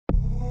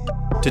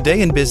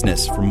Today in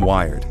Business from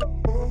Wired.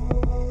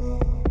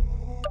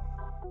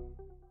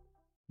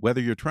 Whether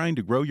you're trying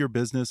to grow your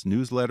business,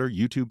 newsletter,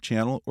 YouTube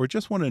channel, or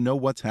just want to know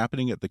what's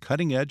happening at the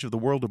cutting edge of the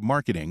world of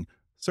marketing,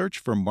 search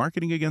for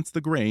Marketing Against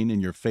the Grain in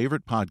your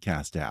favorite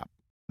podcast app.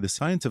 The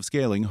Science of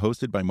Scaling,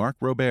 hosted by Mark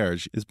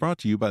Roberge, is brought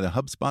to you by the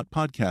HubSpot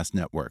Podcast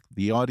Network,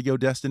 the audio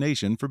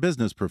destination for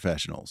business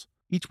professionals.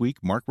 Each week,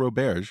 Mark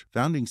Roberge,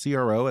 founding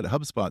CRO at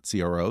HubSpot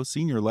CRO,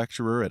 senior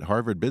lecturer at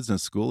Harvard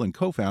Business School, and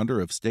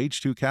co-founder of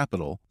Stage 2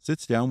 Capital,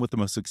 sits down with the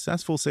most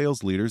successful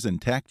sales leaders in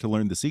tech to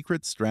learn the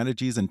secrets,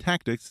 strategies, and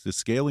tactics to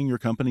scaling your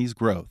company's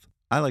growth.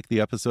 I like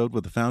the episode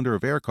with the founder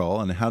of Aircall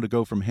on how to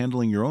go from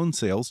handling your own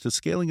sales to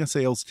scaling a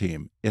sales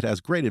team. It has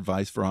great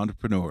advice for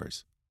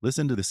entrepreneurs.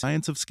 Listen to The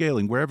Science of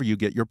Scaling wherever you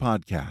get your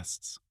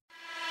podcasts.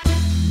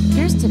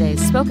 Here's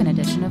today's spoken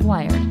edition of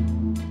Wired.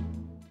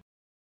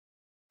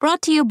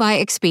 Brought to you by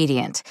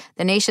Expedient,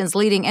 the nation's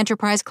leading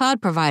enterprise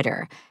cloud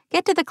provider.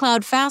 Get to the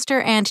cloud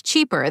faster and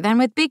cheaper than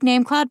with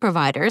big-name cloud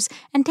providers,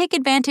 and take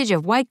advantage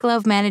of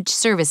white-glove managed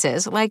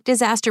services like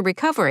disaster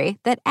recovery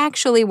that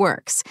actually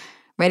works.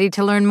 Ready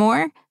to learn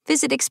more?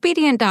 Visit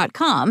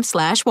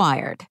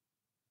expedient.com/wired.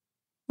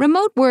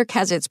 Remote work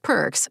has its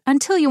perks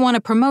until you want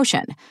a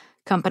promotion.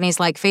 Companies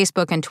like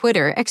Facebook and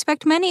Twitter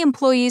expect many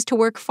employees to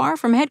work far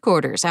from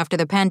headquarters after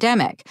the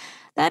pandemic.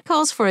 That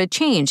calls for a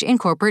change in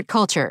corporate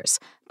cultures.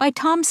 By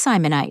Tom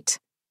Simonite.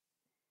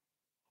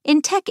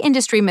 In tech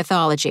industry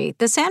mythology,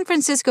 the San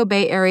Francisco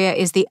Bay Area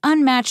is the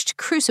unmatched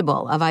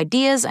crucible of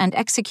ideas and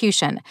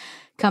execution.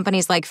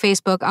 Companies like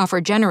Facebook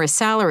offer generous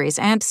salaries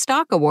and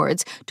stock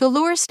awards to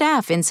lure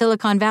staff in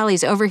Silicon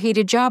Valley's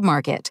overheated job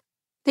market.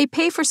 They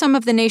pay for some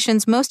of the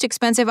nation's most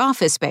expensive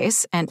office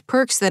space and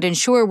perks that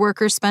ensure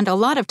workers spend a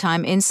lot of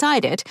time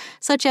inside it,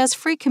 such as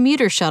free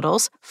commuter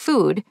shuttles,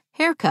 food,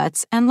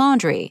 haircuts, and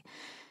laundry.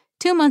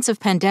 2 months of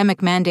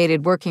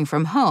pandemic-mandated working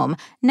from home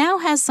now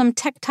has some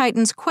tech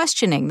titans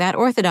questioning that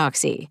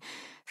orthodoxy.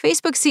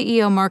 Facebook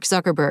CEO Mark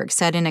Zuckerberg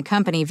said in a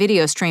company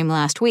video stream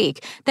last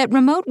week that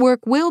remote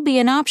work will be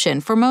an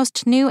option for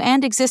most new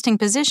and existing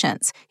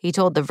positions. He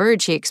told The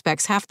Verge he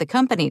expects half the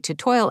company to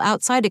toil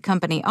outside a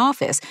company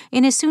office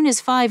in as soon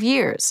as 5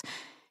 years.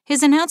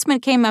 His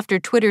announcement came after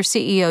Twitter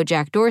CEO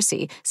Jack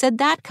Dorsey said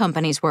that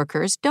company's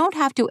workers don't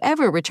have to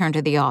ever return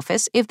to the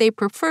office if they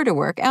prefer to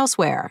work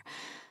elsewhere.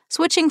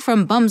 Switching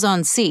from bums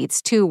on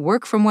seats to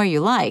work from where you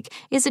like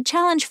is a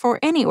challenge for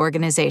any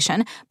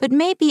organization, but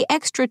may be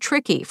extra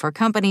tricky for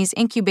companies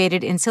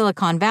incubated in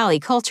Silicon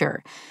Valley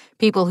culture.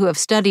 People who have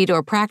studied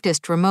or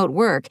practiced remote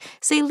work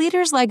say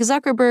leaders like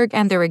Zuckerberg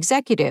and their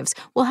executives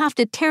will have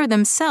to tear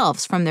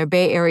themselves from their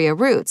Bay Area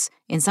roots,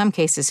 in some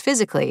cases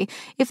physically,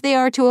 if they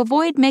are to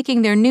avoid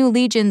making their new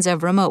legions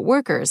of remote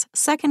workers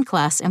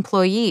second-class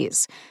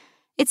employees.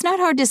 It's not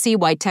hard to see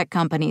why tech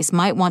companies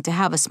might want to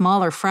have a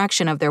smaller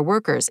fraction of their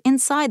workers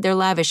inside their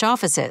lavish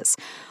offices.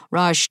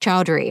 Raj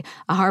Chowdhury,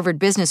 a Harvard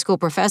Business School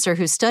professor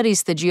who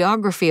studies the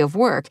geography of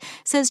work,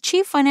 says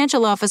chief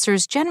financial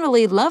officers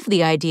generally love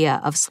the idea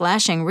of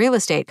slashing real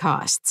estate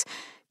costs.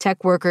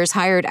 Tech workers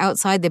hired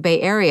outside the Bay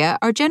Area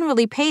are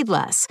generally paid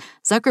less.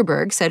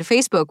 Zuckerberg said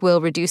Facebook will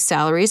reduce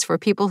salaries for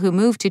people who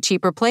move to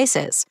cheaper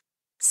places.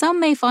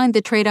 Some may find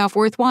the trade-off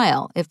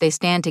worthwhile if they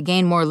stand to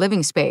gain more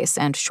living space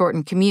and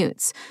shorten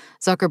commutes.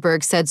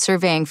 Zuckerberg said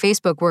surveying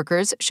Facebook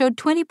workers showed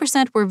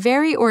 20% were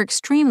very or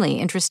extremely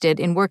interested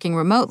in working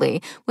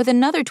remotely, with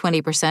another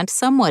 20%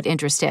 somewhat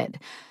interested.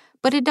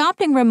 But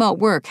adopting remote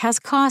work has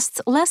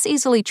costs less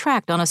easily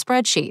tracked on a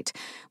spreadsheet.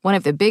 One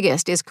of the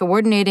biggest is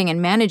coordinating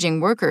and managing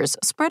workers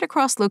spread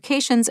across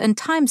locations and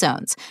time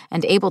zones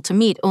and able to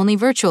meet only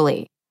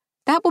virtually.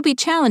 That will be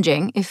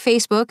challenging if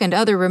Facebook and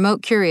other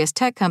remote-curious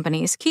tech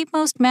companies keep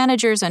most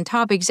managers and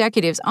top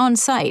executives on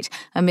site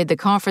amid the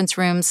conference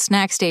rooms,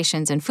 snack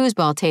stations, and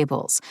foosball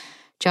tables.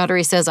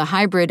 Chowdhury says a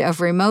hybrid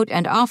of remote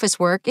and office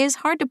work is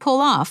hard to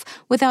pull off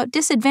without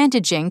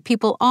disadvantaging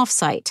people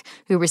off-site,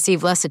 who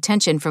receive less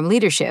attention from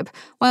leadership,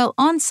 while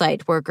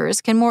on-site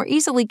workers can more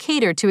easily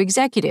cater to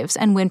executives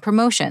and win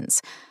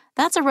promotions.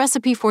 That's a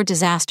recipe for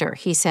disaster,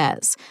 he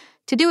says.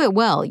 To do it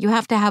well, you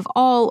have to have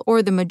all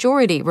or the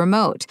majority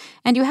remote,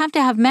 and you have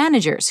to have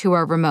managers who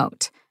are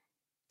remote.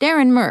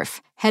 Darren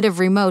Murph, head of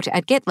remote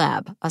at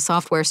GitLab, a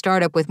software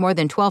startup with more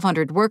than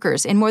 1,200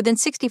 workers in more than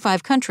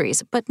 65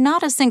 countries, but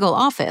not a single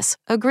office,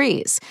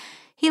 agrees.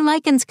 He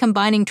likens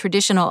combining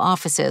traditional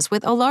offices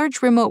with a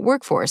large remote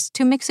workforce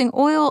to mixing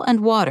oil and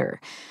water.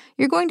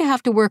 You're going to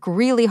have to work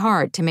really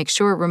hard to make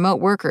sure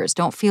remote workers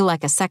don't feel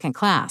like a second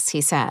class,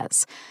 he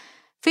says.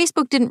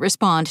 Facebook didn't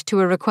respond to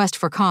a request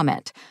for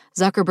comment.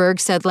 Zuckerberg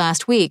said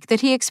last week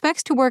that he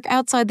expects to work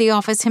outside the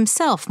office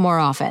himself more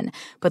often,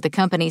 but the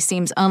company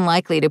seems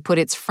unlikely to put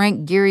its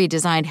Frank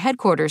Gehry-designed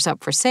headquarters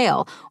up for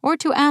sale or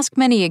to ask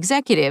many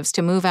executives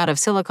to move out of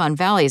Silicon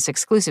Valley's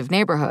exclusive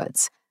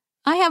neighborhoods.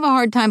 I have a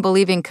hard time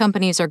believing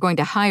companies are going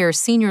to hire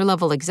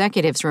senior-level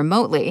executives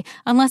remotely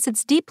unless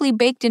it's deeply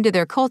baked into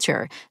their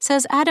culture,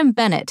 says Adam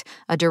Bennett,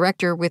 a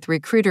director with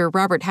recruiter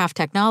Robert Half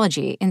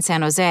Technology in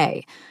San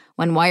Jose.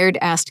 When Wired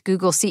asked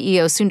Google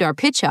CEO Sundar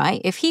Pichai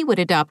if he would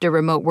adopt a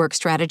remote work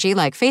strategy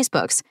like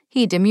Facebook's,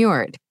 he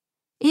demurred.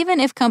 Even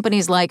if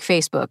companies like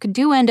Facebook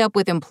do end up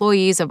with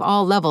employees of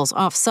all levels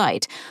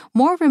off-site,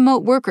 more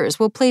remote workers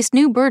will place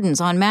new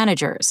burdens on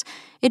managers.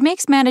 It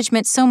makes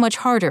management so much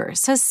harder,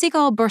 says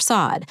Sigal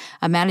Barsad,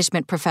 a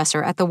management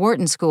professor at the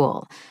Wharton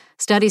School.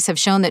 Studies have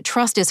shown that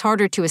trust is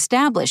harder to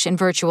establish in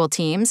virtual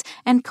teams,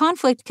 and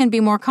conflict can be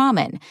more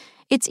common.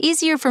 It's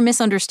easier for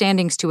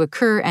misunderstandings to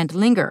occur and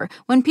linger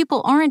when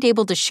people aren't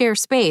able to share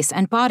space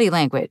and body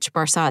language,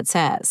 Barsad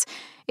says.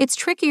 It's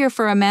trickier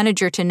for a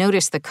manager to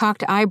notice the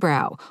cocked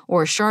eyebrow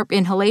or sharp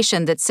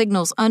inhalation that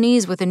signals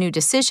unease with a new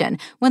decision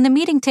when the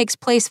meeting takes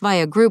place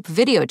via group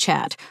video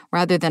chat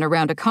rather than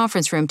around a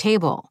conference room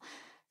table.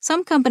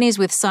 Some companies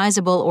with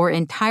sizable or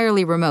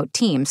entirely remote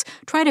teams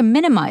try to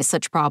minimize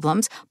such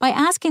problems by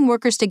asking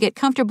workers to get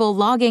comfortable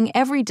logging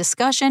every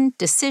discussion,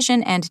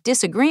 decision, and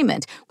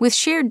disagreement with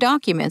shared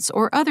documents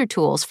or other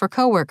tools for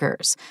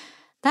coworkers.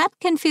 That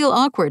can feel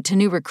awkward to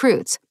new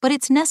recruits, but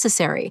it's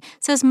necessary,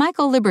 says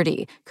Michael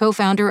Liberty,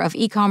 co-founder of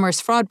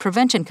e-commerce fraud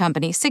prevention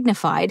company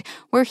Signified,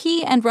 where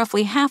he and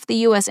roughly half the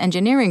U.S.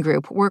 engineering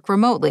group work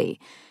remotely.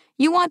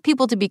 You want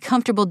people to be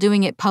comfortable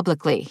doing it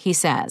publicly, he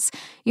says.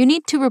 You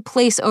need to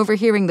replace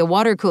overhearing the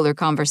water cooler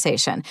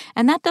conversation,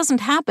 and that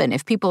doesn't happen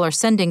if people are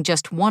sending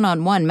just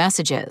one-on-one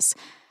messages.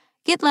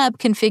 GitLab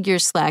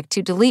configures Slack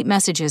to delete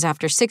messages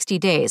after 60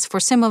 days for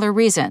similar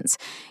reasons.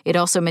 It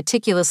also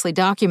meticulously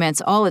documents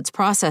all its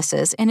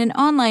processes in an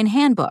online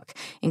handbook,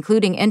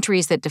 including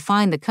entries that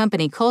define the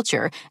company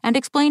culture and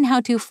explain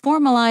how to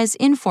formalize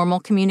informal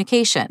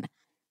communication.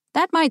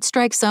 That might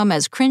strike some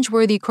as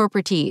cringeworthy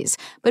corporatees,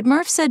 but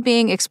Murph said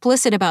being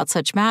explicit about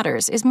such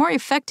matters is more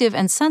effective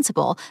and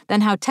sensible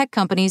than how tech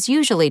companies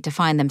usually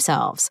define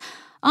themselves.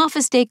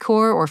 Office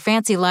decor or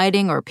fancy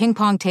lighting or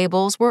ping-pong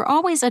tables were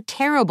always a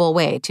terrible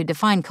way to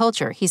define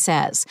culture, he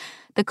says.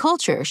 The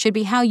culture should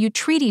be how you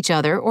treat each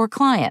other or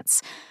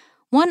clients.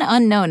 One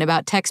unknown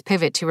about tech's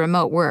pivot to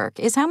remote work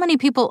is how many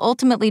people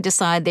ultimately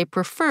decide they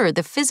prefer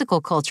the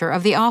physical culture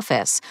of the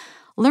office.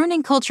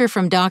 Learning culture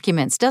from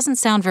documents doesn't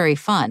sound very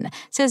fun,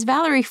 says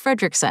Valerie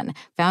Fredrickson,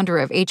 founder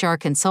of HR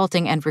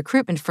consulting and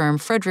recruitment firm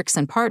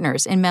Fredrickson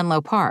Partners in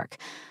Menlo Park.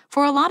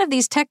 For a lot of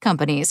these tech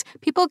companies,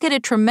 people get a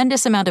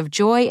tremendous amount of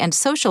joy and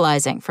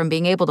socializing from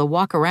being able to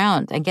walk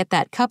around and get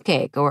that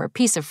cupcake or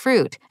piece of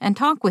fruit and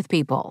talk with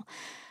people.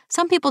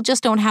 Some people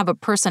just don't have a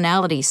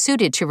personality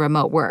suited to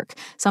remote work,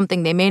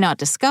 something they may not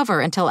discover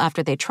until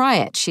after they try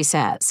it, she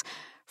says.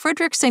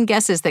 Fredrickson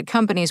guesses that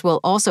companies will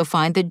also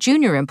find that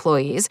junior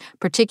employees,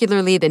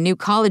 particularly the new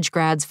college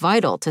grads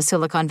vital to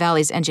Silicon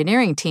Valley's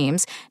engineering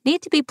teams,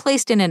 need to be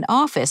placed in an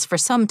office for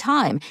some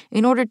time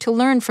in order to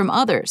learn from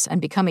others and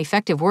become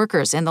effective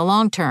workers in the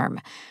long term.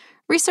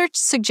 Research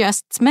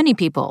suggests many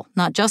people,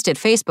 not just at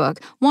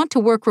Facebook, want to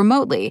work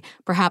remotely,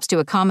 perhaps to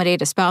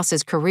accommodate a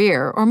spouse's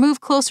career or move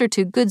closer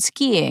to good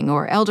skiing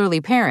or elderly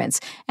parents,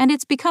 and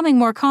it's becoming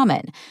more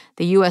common.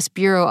 The U.S.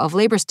 Bureau of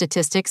Labor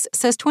Statistics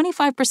says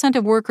 25%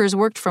 of workers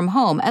worked from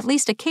home at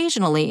least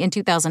occasionally in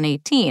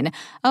 2018,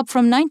 up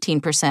from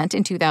 19%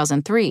 in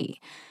 2003.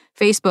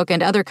 Facebook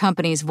and other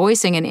companies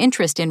voicing an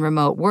interest in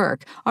remote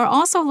work are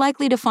also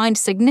likely to find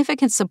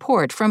significant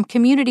support from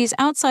communities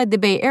outside the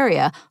Bay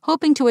Area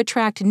hoping to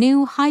attract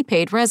new,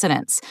 high-paid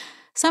residents.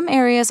 Some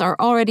areas are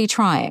already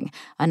trying.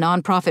 A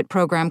nonprofit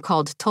program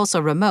called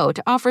Tulsa Remote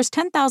offers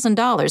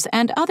 $10,000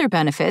 and other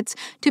benefits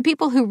to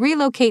people who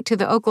relocate to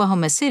the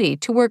Oklahoma City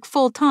to work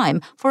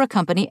full-time for a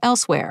company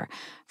elsewhere.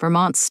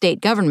 Vermont's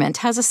state government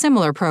has a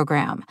similar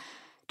program.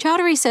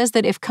 Chowdhury says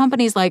that if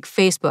companies like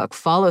Facebook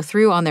follow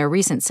through on their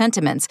recent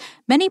sentiments,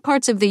 many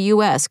parts of the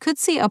U.S. could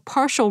see a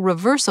partial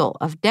reversal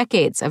of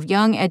decades of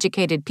young,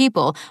 educated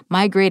people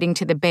migrating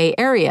to the Bay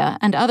Area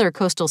and other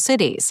coastal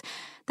cities.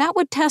 That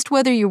would test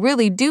whether you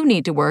really do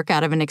need to work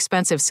out of an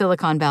expensive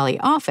Silicon Valley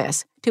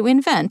office to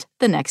invent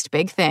the next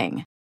big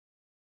thing.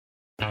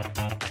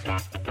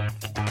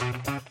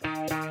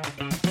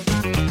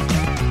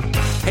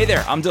 Hey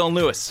there, I'm Dylan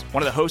Lewis,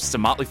 one of the hosts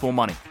of Motley Fool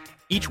Money.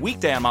 Each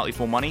weekday on Motley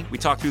Fool Money, we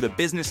talk through the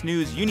business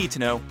news you need to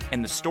know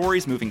and the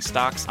stories moving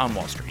stocks on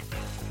Wall Street.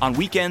 On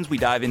weekends, we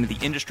dive into the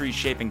industries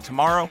shaping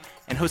tomorrow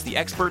and host the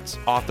experts,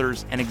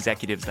 authors, and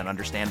executives that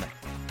understand them.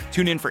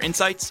 Tune in for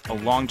insights, a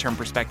long-term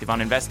perspective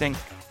on investing,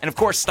 and of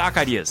course, stock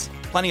ideas.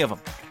 Plenty of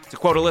them. To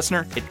quote a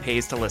listener, it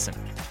pays to listen.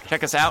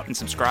 Check us out and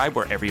subscribe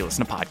wherever you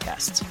listen to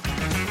podcasts.